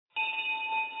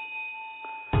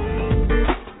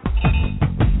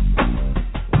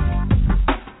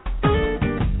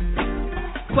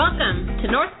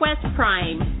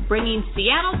bringing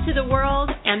Seattle to the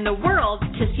world and the world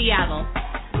to Seattle.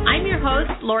 I'm your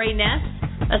host, Lori Ness,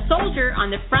 a soldier on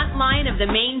the front line of the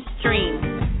mainstream.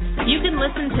 You can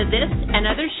listen to this and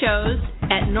other shows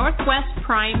at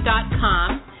northwestprime.com,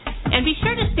 and be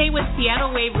sure to stay with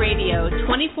Seattle Wave Radio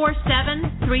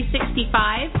 24/7,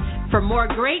 365 for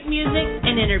more great music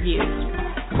and interviews.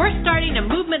 We're starting a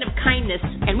movement of kindness,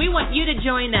 and we want you to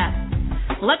join us.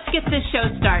 Let's get this show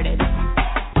started.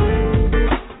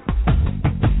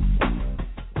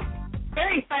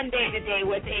 Very fun day today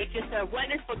with just a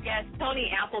wonderful guest,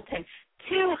 Tony Appleton.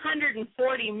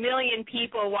 240 million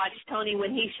people watched Tony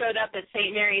when he showed up at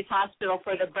St. Mary's Hospital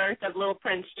for the birth of little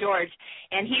Prince George.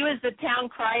 And he was the town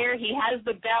crier. He has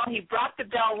the bell. He brought the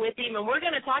bell with him. And we're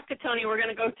going to talk to Tony. We're going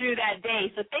to go through that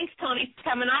day. So thanks, Tony, for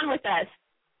coming on with us.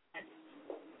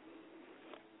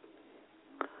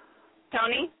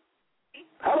 Tony?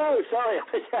 Hello, sorry.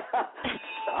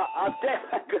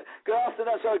 Good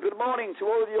afternoon, sorry, good morning to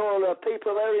all of your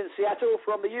people there in Seattle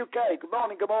from the UK. Good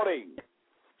morning, good morning.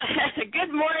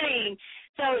 Good morning.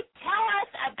 So tell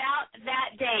us about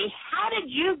that day. How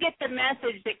did you get the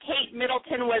message that Kate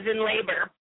Middleton was in labor?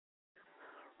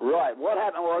 Right, what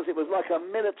happened was it was like a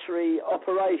military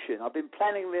operation. I've been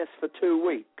planning this for 2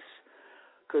 weeks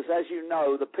because, as you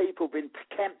know, the people have been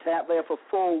camped out there for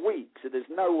 4 weeks, and there's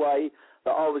no way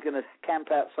that I was going to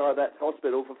camp outside that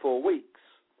hospital for 4 weeks.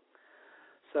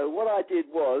 So what I did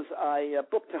was I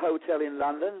booked a hotel in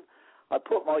London. I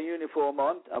put my uniform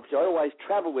on. I always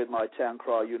travel with my town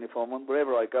crier uniform on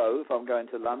wherever I go, if I'm going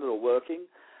to London or working.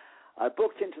 I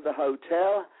booked into the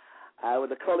hotel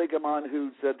with a colleague of mine who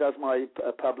does my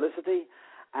publicity,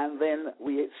 and then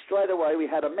straight away we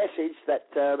had a message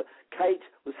that Kate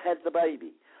had the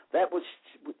baby.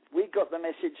 We got the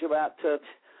message about 10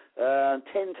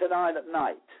 to 9 at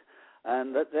night,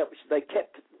 and they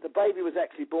kept the baby was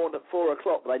actually born at 4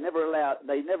 o'clock. But they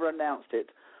never announced it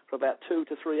for about 2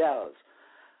 to 3 hours.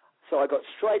 So I got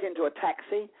straight into a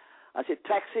taxi. I said,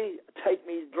 "Taxi,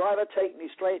 driver, take me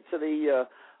straight to the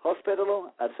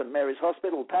hospital at St. Mary's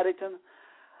Hospital, Paddington."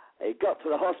 He got to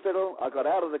the hospital. I got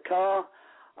out of the car.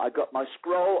 I got my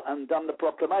scroll and done the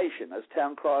proclamation, as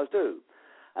town criers do.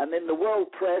 And then the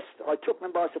world press, I took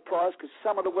them by surprise because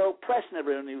some of the world press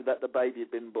never knew that the baby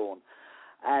had been born.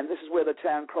 And this is where the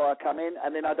town crier come in.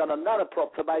 And then I done another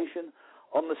proclamation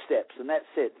on the steps, and that's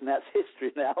it. And that's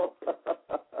history now.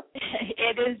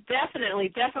 It is definitely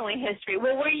history.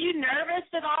 Well, were you nervous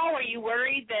at all? Were you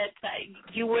worried that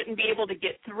you wouldn't be able to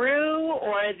get through,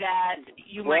 or that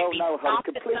you might be stopped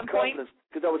at some point?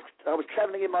 Because I was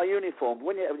traveling in my uniform.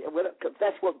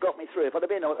 That's what got me through. If I'd have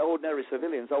been ordinary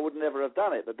civilians, I would never have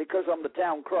done it. But because I'm the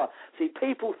town crier, see,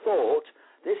 people thought,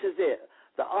 this is it,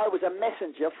 that I was a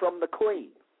messenger from the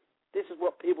Queen. This is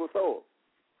what people thought.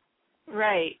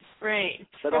 Right.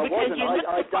 But I wasn't.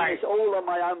 I'd done this all on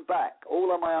my own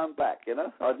back, you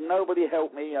know. I'd nobody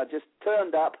helped me. I just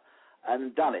turned up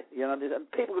and done it, you know.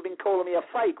 And people have been calling me a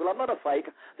fake. Well, I'm not a fake.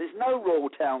 There's no royal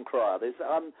town crier.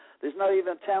 There's no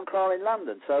even town crier in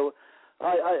London. So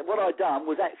what I done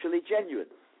was actually genuine.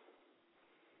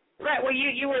 Right. Well,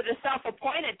 you were the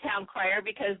self-appointed town crier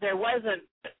because there wasn't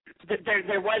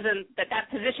that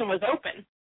position was open.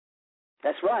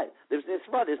 That's right. There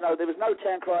was no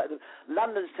town crier.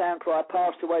 London's town crier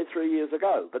passed away 3 years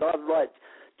ago, but I've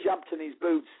jumped in his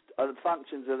boots at the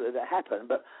functions that happened.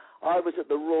 But I was at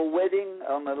the royal wedding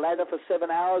on the ladder for 7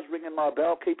 hours, ringing my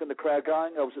bell, keeping the crowd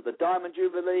going. I was at the Diamond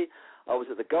Jubilee. I was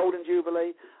at the Golden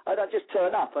Jubilee. I don't just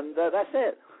turn up, and that's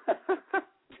it.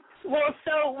 Well,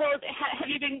 have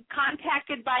you been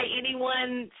contacted by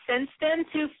anyone since then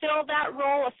to fill that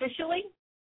role officially?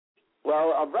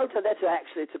 Well, I wrote a letter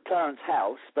actually to Clarence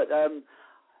House, but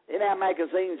in our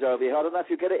magazines over here, I don't know if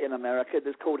you get it in America,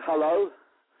 it's called Hello.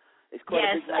 It's quite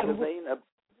a big magazine.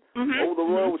 All the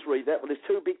royals read that. Well, there's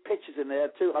 2 big pictures in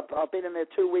there. I've been in there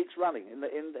 2 weeks running in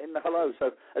the Hello.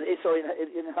 So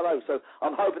in Hello. So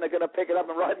I'm hoping they're going to pick it up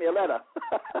and write me a letter.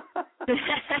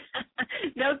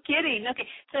 No kidding. Okay.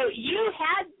 So you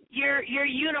had your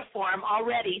uniform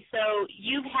already. So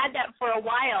you've had that for a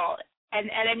while. And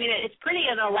I mean, it's pretty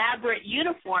an elaborate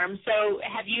uniform. So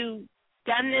have you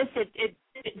done this at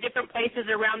different places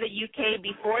around the UK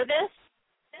before this?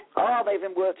 Oh, I've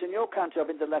even worked in your country. I've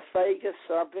been to Las Vegas.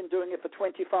 I've been doing it for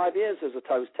 25 years as a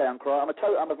town crier. I'm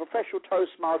a professional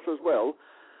Toastmaster as well.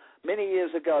 Many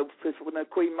years ago, when the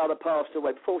Queen Mother passed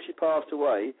away, before she passed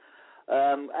away,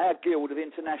 our Guild of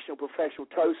International Professional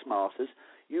Toastmasters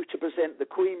used to present the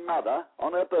Queen Mother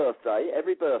on her birthday,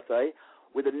 every birthday,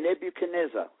 with a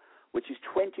Nebuchadnezzar, which is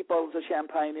 20 bottles of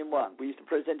champagne in one. We used to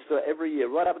present it to her every year,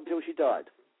 right up until she died.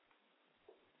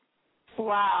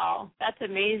 Wow, that's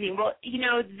amazing. Well, the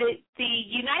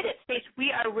United States,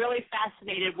 we are really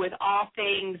fascinated with all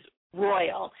things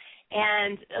royal.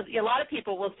 And a lot of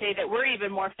people will say that we're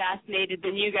even more fascinated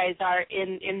than you guys are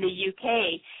in the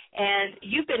UK. And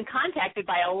you've been contacted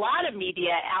by a lot of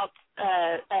media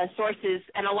sources,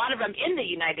 and a lot of them in the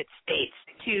United States,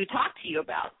 to talk to you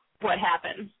about what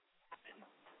happened.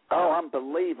 Oh,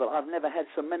 unbelievable. I've never had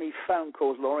so many phone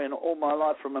calls, Laurie, in all my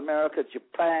life, from America,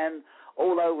 Japan,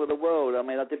 all over the world. I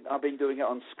mean, I've been doing it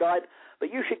on Skype,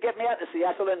 but you should get me out to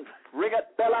Seattle and ring a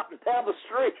bell up and down the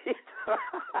street.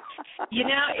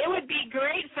 It would be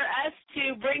great for us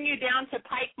to bring you down to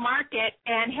Pike Market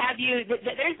and have you.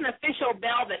 There's an official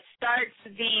bell that starts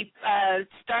the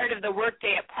start of the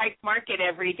workday at Pike Market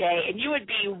every day, and you would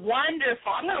be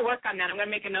wonderful. I'm going to work on that. I'm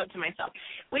going to make a note to myself.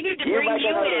 We need to bring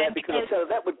you in because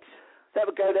that would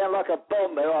go down like a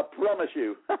bomb there, I promise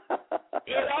you.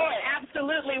 It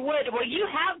absolutely would. Well, you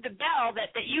have the bell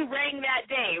that you rang that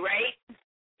day, right?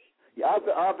 Yeah, I've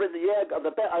got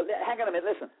the bell. Hang on a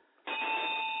minute, listen.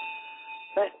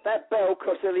 That bell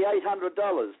costs nearly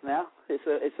 $800 now.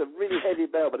 It's a really heavy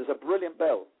bell, but it's a brilliant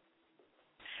bell.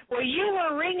 Well, you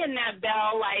were ringing that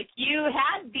bell like you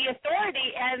had the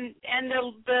authority, and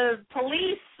the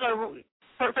police for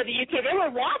the UK, they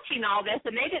were watching all this,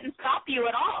 and they didn't stop you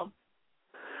at all.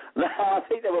 No, I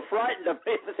think they were frightened of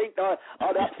me. I think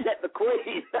I'd upset the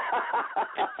Queen.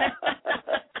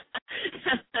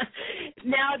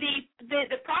 Now,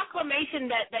 the proclamation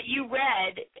that you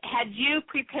read, had you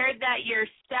prepared that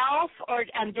yourself, or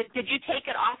did you take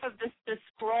it off of the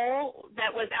scroll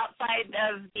that was outside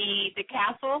of the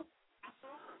castle?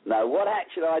 No, what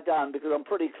actually I done, because I'm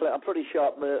pretty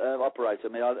sharp operator. I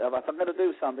mean, if I'm going to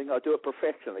do something, I do it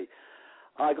professionally.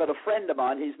 I got a friend of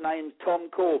mine, his name's Tom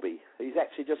Corby. He's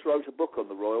actually just wrote a book on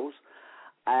the royals.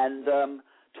 And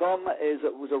Tom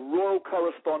was a royal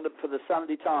correspondent for the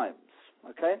Sunday Times,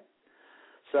 okay?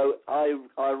 So I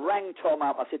rang Tom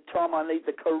up. I said, Tom, I need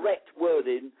the correct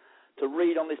wording to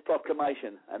read on this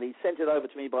proclamation. And he sent it over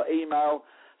to me by email.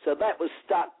 So that was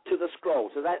stuck to the scroll.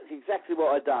 So that's exactly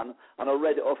what I'd done, and I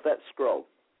read it off that scroll.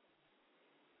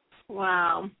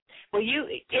 Wow. Well,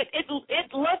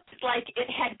 it looked like it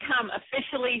had come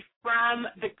officially from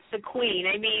the Queen.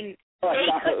 I mean, they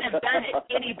couldn't have done it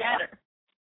any better.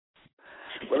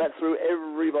 Well, that threw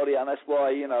everybody, and that's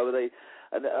why, on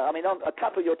a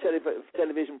couple of your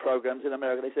television programs in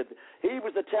America, they said, he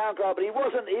was the town crier, but he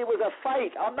wasn't. He was a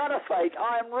fake. I'm not a fake.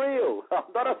 I'm real.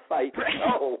 I'm not a fake.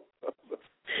 No.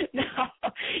 No,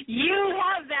 you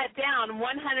have that down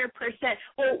 100%.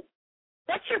 Well,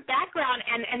 what's your background,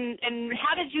 and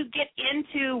how did you get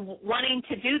into wanting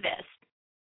to do this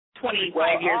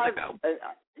 25 years ago?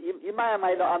 You may or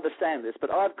may not understand this, but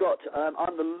I'm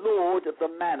the Lord of the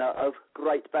Manor of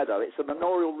Great Baddow. It's a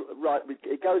manorial right.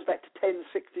 It goes back to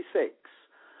 1066,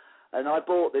 and I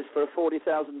bought this for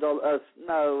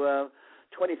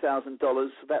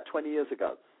 $20,000 about 20 years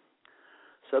ago.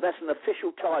 So that's an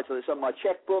official title. It's on my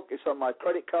checkbook. It's on my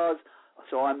credit cards.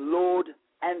 So I'm Lord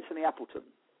Anthony Appleton.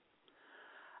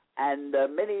 And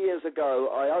many years ago,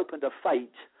 I opened a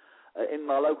fete in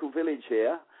my local village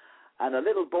here, and a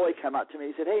little boy came up to me.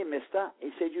 He said, "Hey, mister,"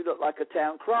 he said, "you look like a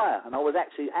town crier." And I was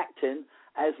actually acting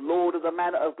as Lord of the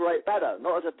Manor of Great Baddow,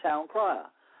 not as a town crier.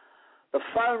 The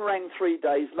phone rang 3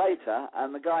 days later,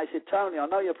 and the guy said, "Tony, I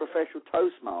know you're a professional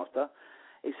Toastmaster."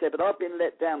 He said, "but I've been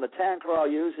let down. The town crier I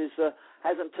use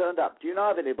hasn't turned up. Do you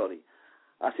know of anybody?"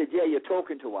 I said, "Yeah, you're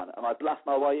talking to one." And I bluffed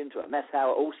my way into it, and that's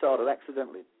how it all started,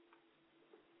 accidentally.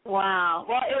 Wow.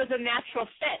 Well, it was a natural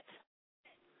fit.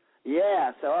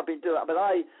 Yeah, so I've been doing it. But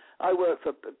I work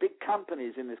for big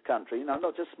companies in this country, not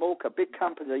just small big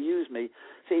companies. They use me.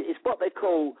 See, it's what they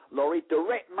call, Laurie,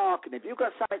 direct marketing. If you've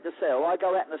got something to sell, I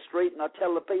go out in the street and I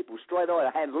tell the people straight away.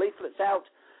 I hand leaflets out,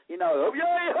 oh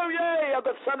yay, I've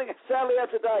got something to sell here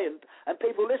today. And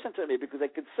people listen to me because they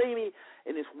can see me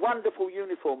in this wonderful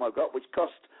uniform I've got, which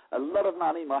cost a lot of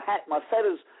money. My hat, my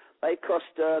feathers, they cost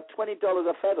 $20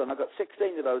 a feather, and I've got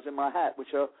 16 of those in my hat,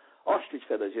 which are ostrich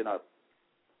feathers,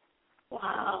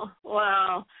 Wow.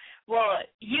 Well,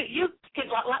 you could,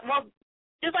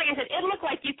 just like I said, it looked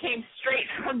like you came straight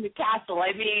from the castle.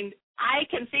 I mean, I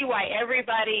can see why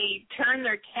everybody turned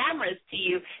their cameras to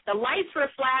you. The lights were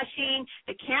flashing,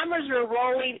 the cameras were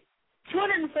rolling,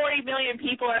 240 million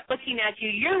people are looking at you.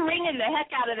 You're ringing the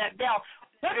heck out of that bell.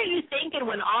 What are you thinking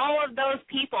when all of those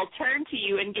people turned to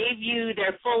you and gave you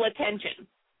their full attention?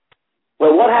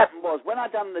 Well, what happened was, when I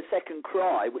done the second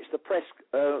cry, which the press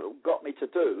got me to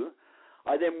do,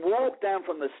 I then walked down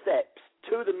from the steps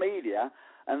to the media,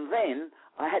 and then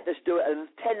I had to do it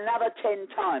another 10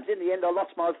 times. In the end, I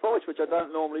lost my voice, which I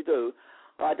don't normally do.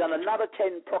 I'd done another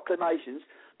 10 proclamations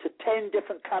to 10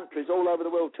 different countries all over the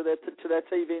world to their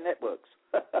TV networks.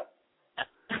 Oh,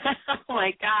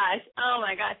 my gosh. Oh,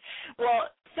 my gosh. Well,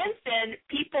 since then,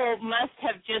 people must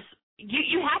have just,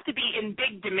 you have to be in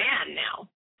big demand now.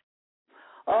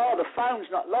 Oh, the phone has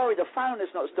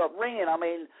not stopped ringing. I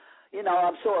mean, you know,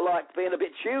 I'm sort of like being a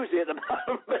bit choosy at the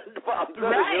moment. But I'm good,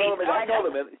 right. You know what I mean? Hang on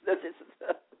a minute.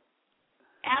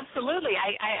 Absolutely.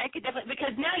 I could definitely,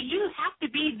 because now you have to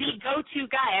be the go-to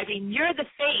guy. I mean, you're the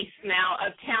face now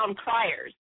of town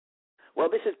criers. Well,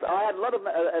 I had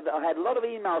a lot of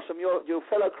emails from your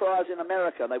fellow criers in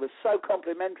America, and they were so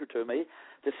complimentary to me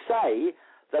to say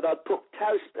that I'd put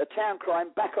town crime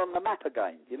back on the map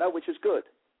again, you know, which is good.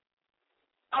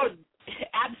 Oh,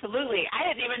 absolutely. I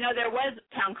didn't even know there was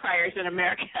town criers in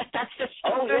America. That's just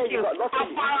how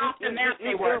far off the map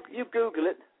they were. You Google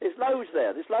it. There's loads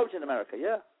there. There's loads in America,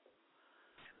 yeah.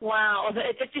 Wow.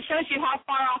 It just shows you how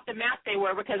far off the map they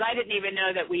were, because I didn't even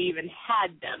know that we even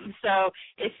had them. So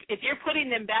if you're putting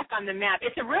them back on the map,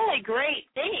 it's a really great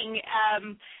thing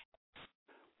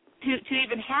to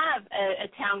even have a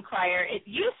town crier. It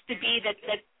used to be that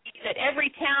every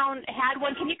town had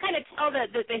one. Can you kind of tell the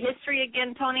history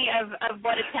again, Tony, of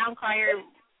what a town crier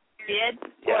did,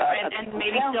 and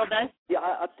maybe still does?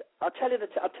 Yeah, I'll tell you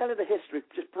the history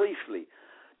just briefly.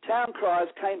 Town criers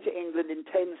came to England in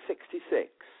 1066.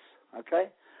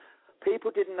 Okay,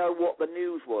 people didn't know what the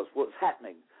news was, what's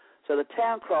happening. So the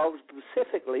town crier was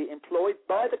specifically employed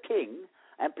by the king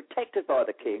and protected by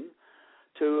the king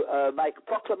to make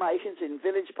proclamations in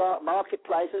village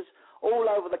marketplaces all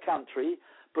over the country,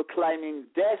 proclaiming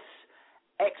deaths,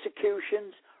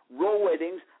 executions, royal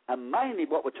weddings, and mainly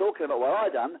what we're talking about, what I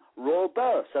done, royal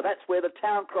births. So that's where the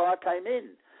town crier came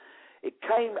in. It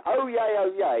came, oh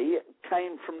yay,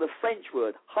 came from the French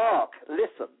word, hark,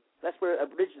 listen. That's where it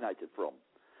originated from.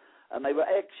 And they were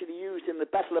actually used in the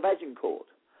Battle of Agincourt.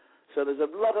 So there's a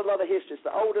lot of history. It's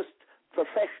the oldest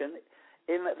profession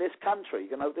in this country.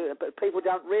 You know, but people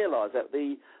don't realise that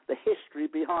the history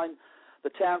behind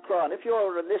the town crier. And if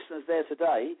you're listeners there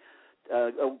today,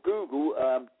 Google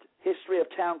history of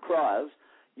town criers,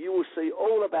 you will see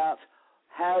all about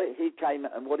how he came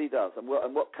and what he does and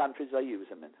what countries they use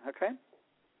him in. Okay?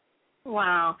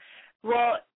 Wow.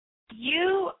 Well,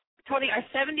 you, Tony, are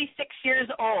 76 years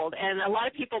old, and a lot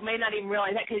of people may not even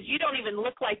realize that, because you don't even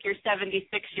look like you're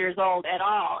 76 years old at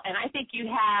all. And I think you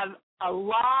have a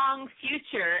long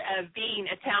future of being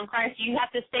a town crier, so you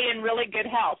have to stay in really good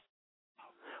health.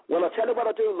 Well, I'll tell you what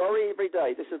I do, Laurie, every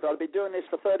day. I've been doing this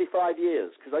for 35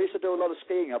 years, because I used to do a lot of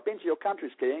skiing. I've been to your country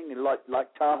skiing, in like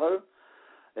Tahoe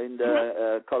in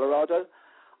Colorado.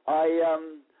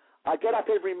 I get up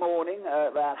every morning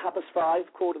about 5:30,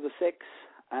 4:45,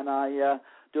 and I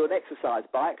do an exercise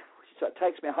bike, which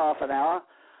takes me half an hour.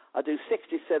 I do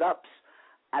 60 sit-ups,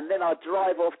 and then I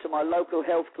drive off to my local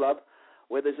health club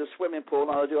where there's a swimming pool,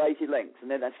 and I do 80 lengths, and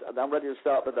then I'm ready to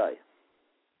start the day.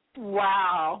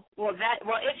 Wow. Well,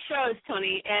 it shows,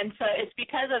 Tony, and so it's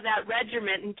because of that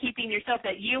regiment and keeping yourself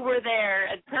that you were there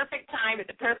at the perfect time, at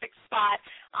the perfect spot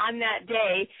on that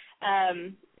day,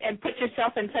 and put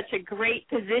yourself in such a great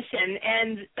position.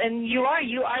 And you are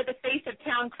the face of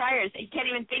town criers. You can't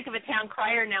even think of a town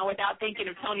crier now without thinking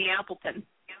of Tony Appleton.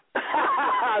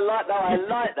 I like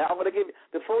that. I'm going to give,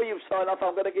 before you sign off,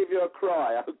 I'm going to give you a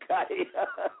cry, okay?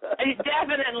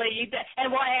 Definitely.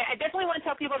 And I definitely want to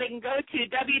tell people they can go to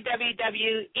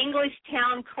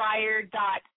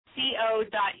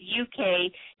www.englishtowncrier.co.uk.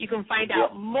 You can find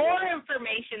out more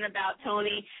information about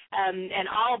Tony and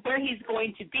all where he's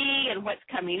going to be and what's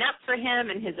coming up for him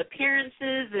and his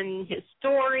appearances and his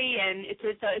story. And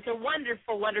it's a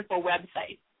wonderful, wonderful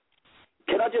website.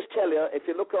 Can I just tell you, if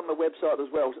you look on the website as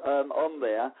well, on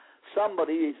there,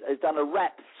 somebody has done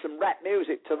some rap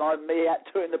music to me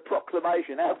doing the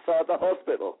proclamation outside the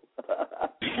hospital.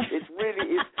 It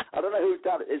really is. I don't know who's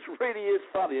done it. It really is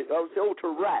funny. It's all to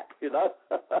rap, you know.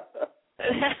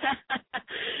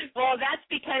 Well, that's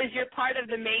because you're part of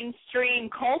the mainstream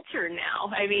culture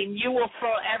now. I mean, you will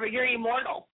forever. You're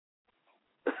immortal.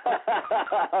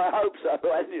 I hope so,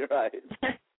 at any rate.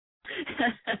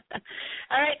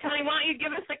 All right, Tony, why don't you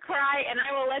give us a cry, and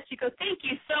I will let you go. Thank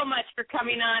you so much for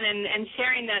coming on and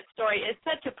sharing that story. It's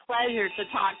such a pleasure to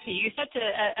talk to you. You're such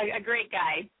a great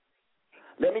guy.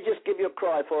 Let me just give you a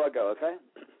cry before I go, okay?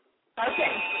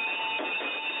 Okay.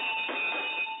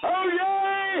 Oh,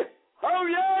 yay! Oh,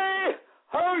 yay!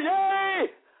 Oh, yay!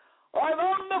 I'm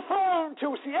on the phone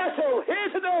to Seattle here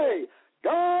today.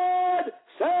 God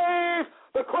save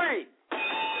the Queen!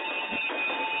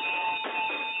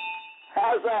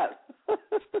 How's that?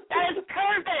 That is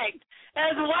perfect.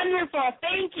 That was wonderful.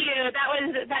 Thank you. That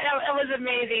was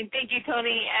amazing. Thank you,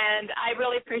 Tony. And I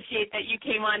really appreciate that you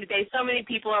came on today. So many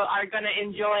people are going to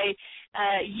enjoy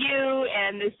you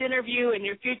and this interview and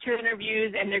your future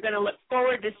interviews, and they're going to look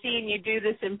forward to seeing you do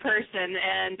this in person.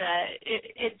 And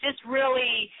it just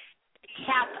really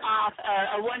capped off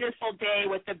a wonderful day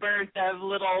with the birth of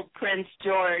little Prince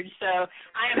George. So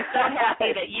I am so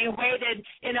happy that you waited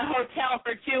in a hotel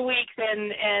for 2 weeks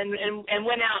and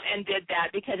went out and did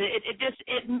that, because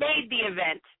it made the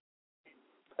event.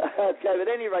 Okay,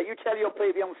 but anyway, you tell your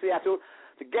people in Seattle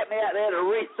to get me out there to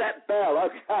reach that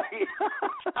bell, okay?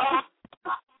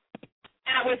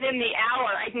 Within the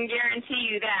hour, I can guarantee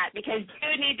you that, because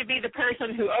you need to be the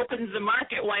person who opens the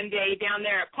market one day down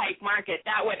there at Pike Market.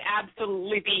 That would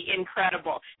absolutely be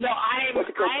incredible. No, What's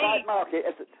it called? Pike Market?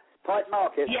 Is it Pike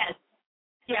Market? Yes.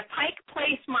 Yeah, Pike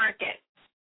Place Market.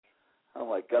 Oh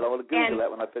my God, I want to Google that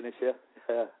when I finish here.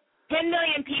 10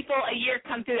 million people a year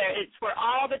come through there. It's where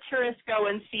all the tourists go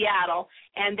in Seattle,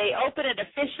 and they open it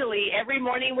officially every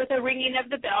morning with a ringing of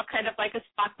the bell, kind of like a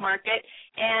stock market,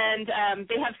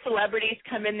 and they have celebrities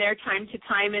come in there time to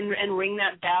time and ring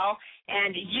that bell,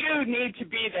 and you need to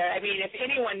be there. I mean, if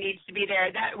anyone needs to be there,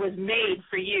 that was made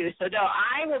for you. So, no,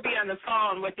 I will be on the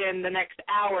phone within the next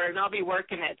hour, and I'll be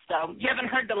working it. So you haven't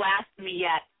heard the last of me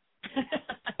yet.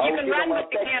 You can run with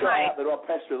the camera. I'll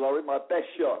pester Laurie, my best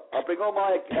shot. I'll bring all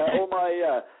my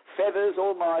feathers,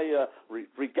 all my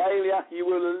regalia. They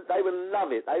will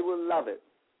love it. They will love it.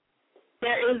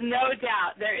 There is no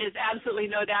doubt. There is absolutely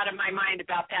no doubt in my mind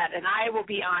about that, and I will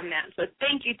be on that. So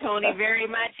thank you, Tony, very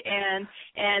much,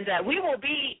 and we will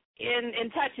be in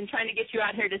touch and trying to get you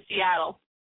out here to Seattle.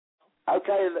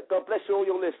 Okay. God bless all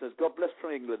your listeners. God bless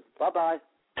from England. Bye-bye.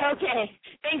 Okay.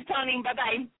 Thanks, Tony.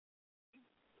 Bye-bye.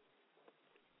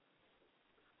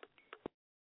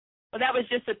 Well, that was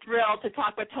just a thrill to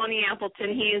talk with Tony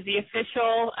Appleton. He is the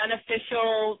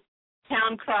unofficial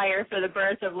town crier for the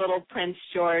birth of little Prince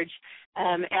George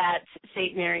at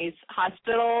St. Mary's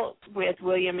Hospital with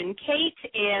William and Kate.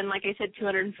 And like I said,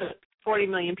 240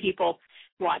 million people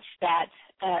watched that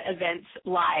event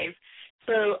live.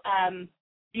 So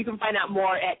you can find out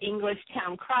more at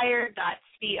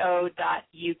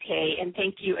EnglishTownCrier.co.uk. And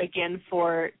thank you again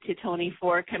to Tony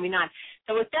for coming on.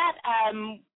 So with that,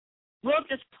 we'll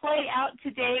just play out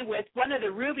today with one of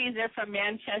the Rubies. They're from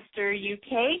Manchester,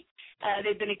 UK.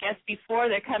 They've been a guest before.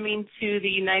 They're coming to the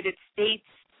United States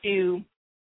to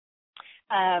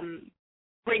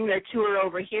bring their tour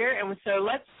over here. And so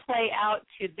let's play out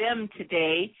to them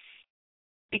today,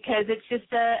 because it's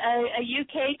just a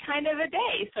UK kind of a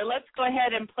day. So let's go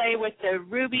ahead and play with the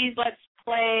Rubies. Let's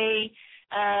play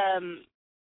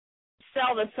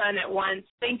Sell the Sun at Once.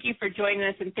 Thank you for joining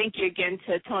us, and thank you again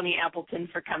to Tony Appleton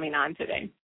for coming on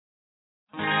today.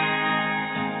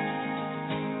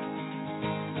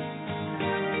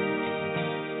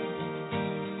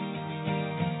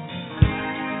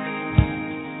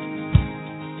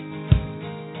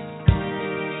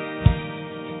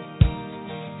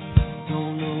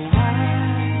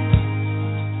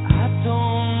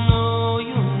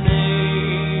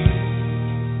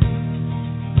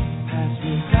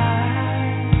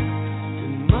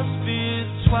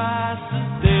 Twice a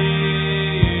day.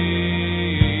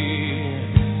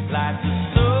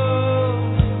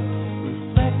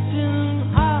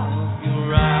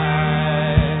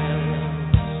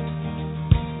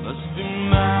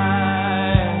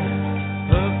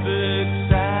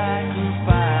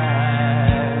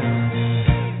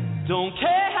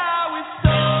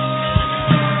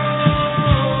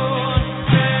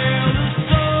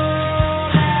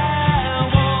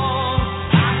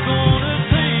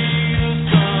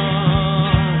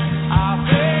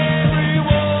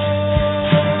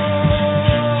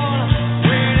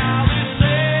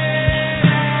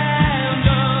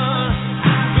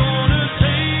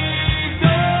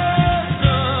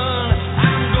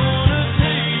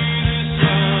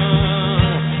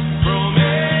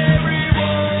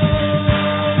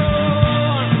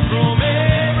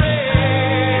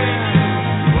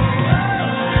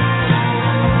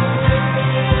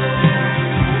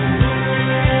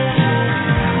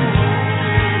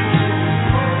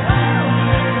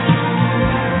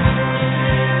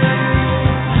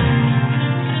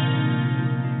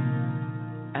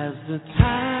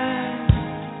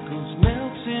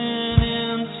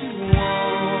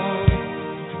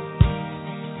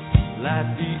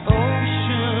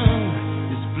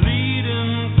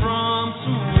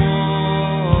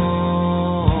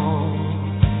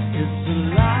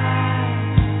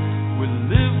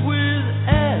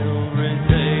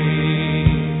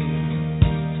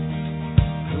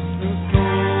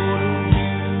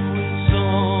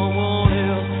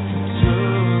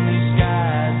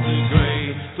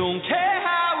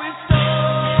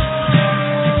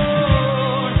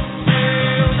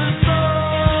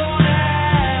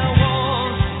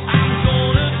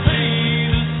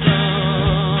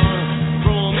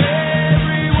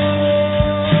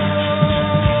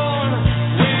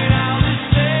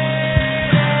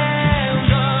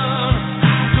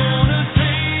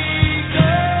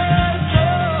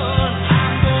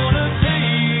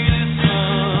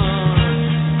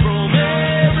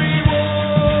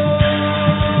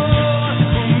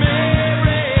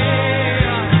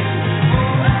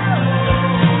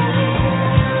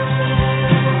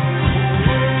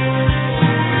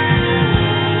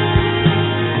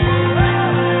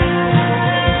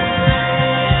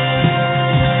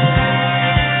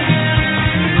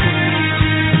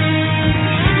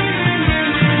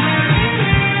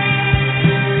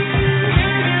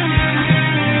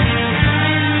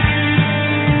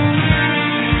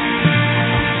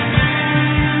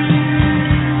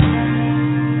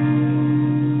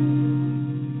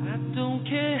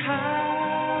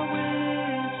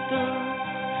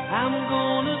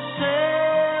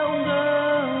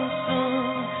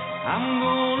 I'm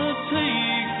gonna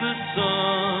take